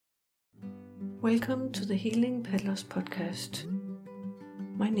Welcome to the Healing Peddlers podcast.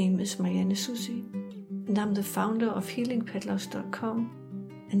 My name is Marianne Susi, and I'm the founder of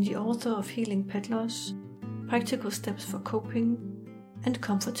HealingPeddlers.com and the author of Healing Peddlers, Practical Steps for Coping and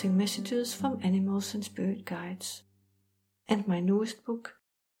Comforting Messages from Animals and Spirit Guides, and my newest book,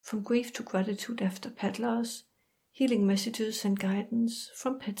 From Grief to Gratitude After Peddlers, Healing Messages and Guidance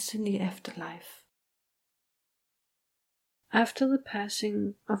from Pets in the Afterlife. After the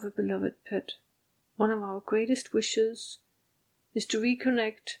passing of a beloved pet, one of our greatest wishes is to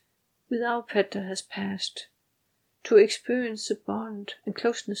reconnect with our pet that has passed, to experience the bond and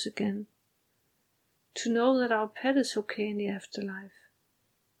closeness again, to know that our pet is okay in the afterlife,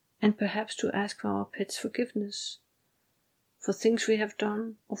 and perhaps to ask for our pet's forgiveness for things we have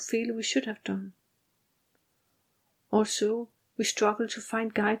done or feel we should have done. Also, we struggle to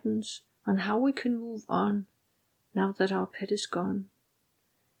find guidance on how we can move on now that our pet is gone.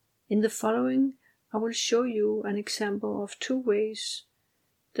 In the following, I will show you an example of 2 ways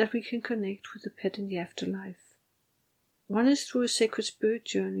that we can connect with the pet in the afterlife. One is through a sacred spirit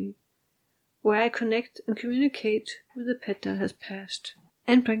journey, where I connect and communicate with the pet that has passed,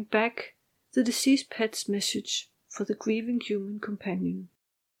 and bring back the deceased pet's message for the grieving human companion.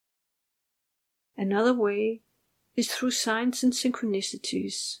 Another way is through signs and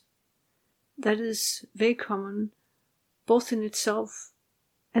synchronicities. That is very common, both in itself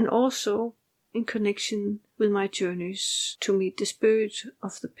and also in connection with my journeys to meet the spirit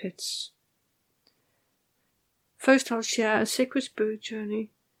of the pets. First, I'll share a sacred spirit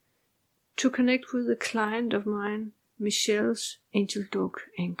journey to connect with a client of mine, Michelle's angel dog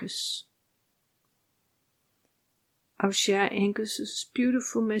Angus. I'll share Angus's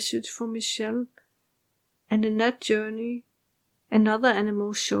beautiful message for Michelle, and in that journey, another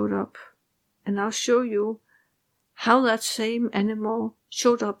animal showed up, and I'll show you how that same animal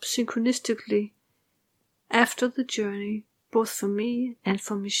showed up synchronistically after the journey, both for me and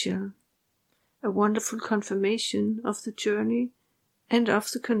for Michelle. A wonderful confirmation of the journey and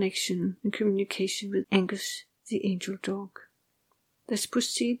of the connection and communication with Angus, the angel dog. Let's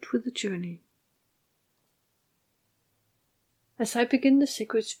proceed with the journey. As I begin the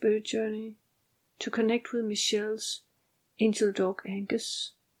sacred spirit journey to connect with Michelle's angel dog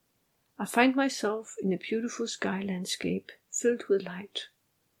Angus, I find myself in a beautiful sky landscape filled with light,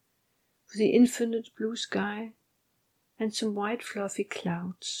 with the infinite blue sky and some white fluffy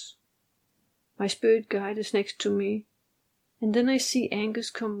clouds. My spirit guide is next to me, and then I see Angus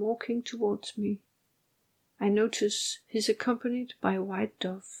come walking towards me. I notice he's accompanied by a white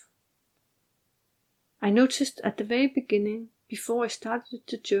dove. I noticed at the very beginning, before I started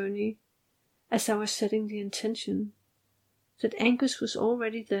the journey, as I was setting the intention, that Angus was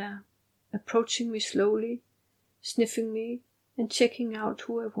already there, approaching me slowly, sniffing me, and checking out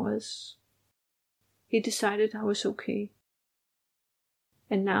who I was. He decided I was okay.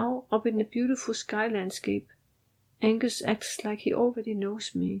 And now, up in the beautiful sky landscape, Angus acts like he already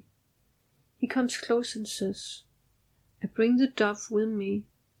knows me. He comes close and says, "I bring the dove with me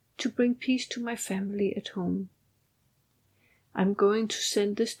to bring peace to my family at home. I'm going to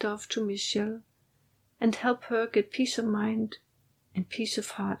send this dove to Michelle and help her get peace of mind and peace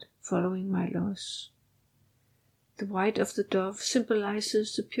of heart following my loss." The white of the dove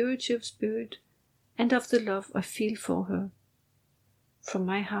symbolizes the purity of spirit and of the love I feel for her. From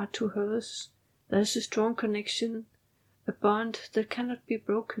my heart to hers, there is a strong connection, a bond that cannot be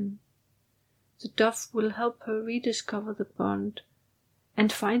broken. The dove will help her rediscover the bond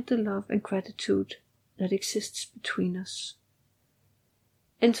and find the love and gratitude that exists between us.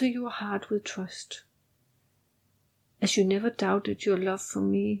 Enter your heart with trust. As you never doubted your love for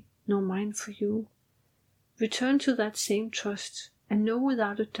me, nor mine for you, return to that same trust and know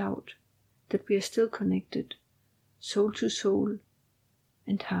without a doubt that we are still connected, soul to soul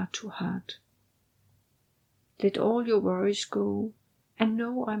and heart to heart. Let all your worries go and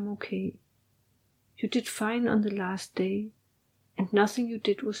know I'm okay. You did fine on the last day, and nothing you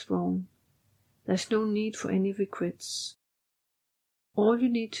did was wrong. There's no need for any regrets. All you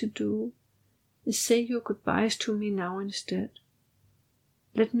need to do is say your goodbyes to me now instead.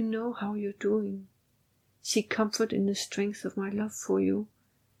 Let me know how you're doing. Seek comfort in the strength of my love for you,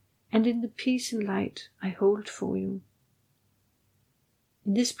 and in the peace and light I hold for you.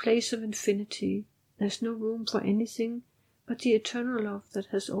 In this place of infinity, there's no room for anything but the eternal love that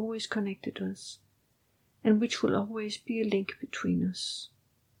has always connected us, and which will always be a link between us.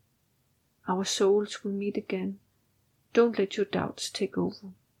 Our souls will meet again. Don't let your doubts take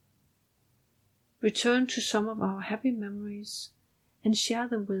over. Return to some of our happy memories and share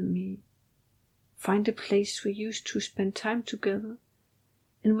them with me. Find a place we used to spend time together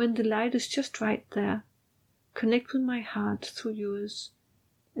And when the light is just right there, connect with my heart through yours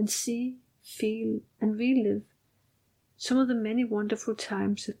and see, feel, and relive some of the many wonderful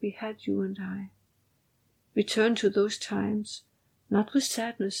times that we had, you and I. Return to those times, not with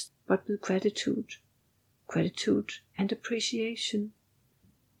sadness, but with gratitude and appreciation.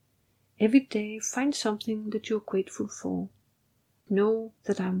 Every day find something that you're grateful for. Know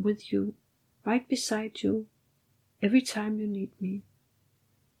that I'm with you, right beside you, every time you need me.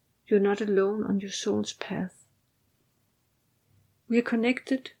 You're not alone on your soul's path. We are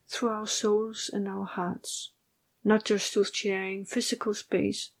connected through our souls and our hearts, not just through sharing physical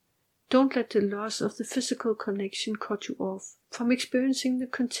space. Don't let the loss of the physical connection cut you off from experiencing the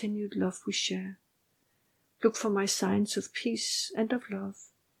continued love we share. Look for my signs of peace and of love.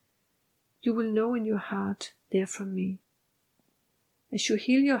 You will know in your heart they're from me. As you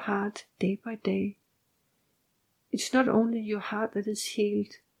heal your heart day by day, it's not only your heart that is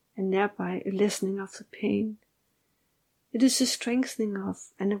healed and thereby a lessening of the pain. It is a strengthening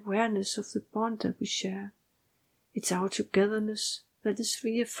of and awareness of the bond that we share. It's our togetherness that is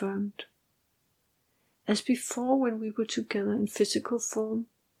reaffirmed. As before when we were together in physical form,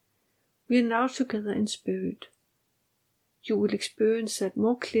 we are now together in spirit. You will experience that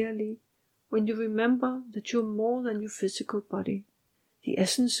more clearly when you remember that you're more than your physical body. The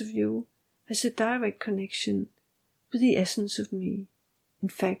essence of you has a direct connection with the essence of me. In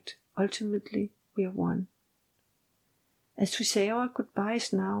fact, ultimately, we are one. As we say our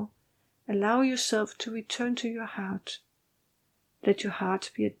goodbyes now, allow yourself to return to your heart. Let your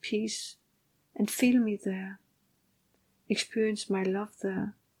heart be at peace and feel me there. Experience my love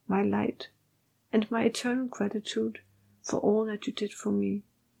there, my light, and my eternal gratitude for all that you did for me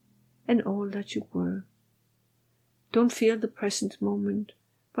and all that you were. Don't fear the present moment,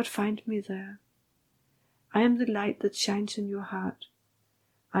 but find me there. I am the light that shines in your heart.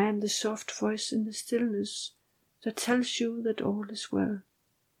 I am the soft voice in the stillness that tells you that all is well.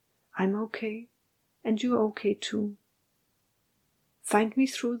 I'm okay, and you're okay too. Find me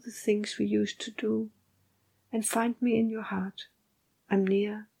through the things we used to do, and find me in your heart. I'm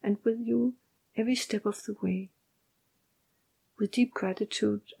near and with you every step of the way. With deep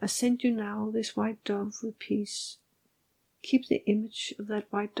gratitude, I send you now this white dove with peace. Keep the image of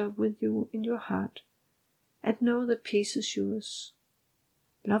that white dove with you in your heart, and know that peace is yours.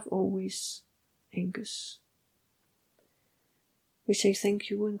 Love always, Angus. We say thank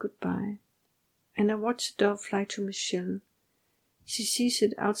you and goodbye, and I watch the dove fly to Michelle. She sees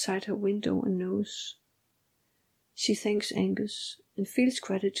it outside her window and knows. She thanks Angus and feels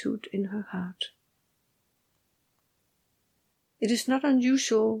gratitude in her heart. It is not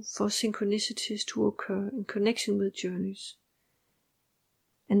unusual for synchronicities to occur in connection with journeys,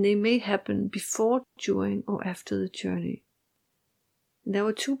 and they may happen before, during, or after the journey. And there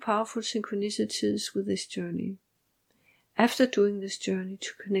were two powerful synchronicities with this journey. After doing this journey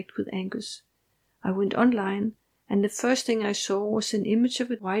to connect with Angus, I went online, and the first thing I saw was an image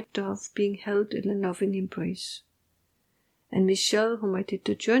of a white dove being held in a loving embrace. And Michelle, whom I did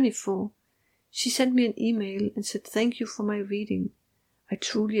the journey for, she sent me an email and said thank you for my reading. I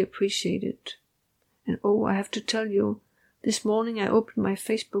truly appreciate it. And oh, I have to tell you, this morning I opened my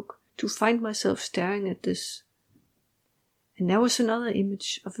Facebook to find myself staring at this. And there was another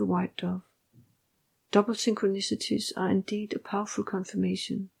image of a white dove. Double synchronicities are indeed a powerful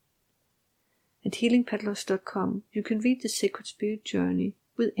confirmation. At healingpeddlers.com you can read the Sacred Spirit Journey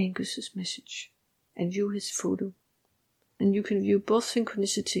with Angus's message and view his photo. And you can view both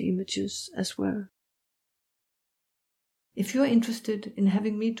synchronicity images as well. If you are interested in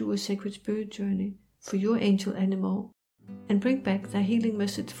having me do a Sacred Spirit Journey for your angel animal and bring back their healing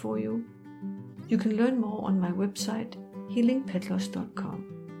message for you, you can learn more on my website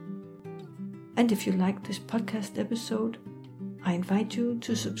healingpeddlers.com. And if you like this podcast episode, I invite you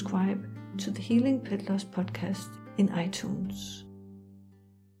to subscribe to the Healing Peddlers podcast in iTunes.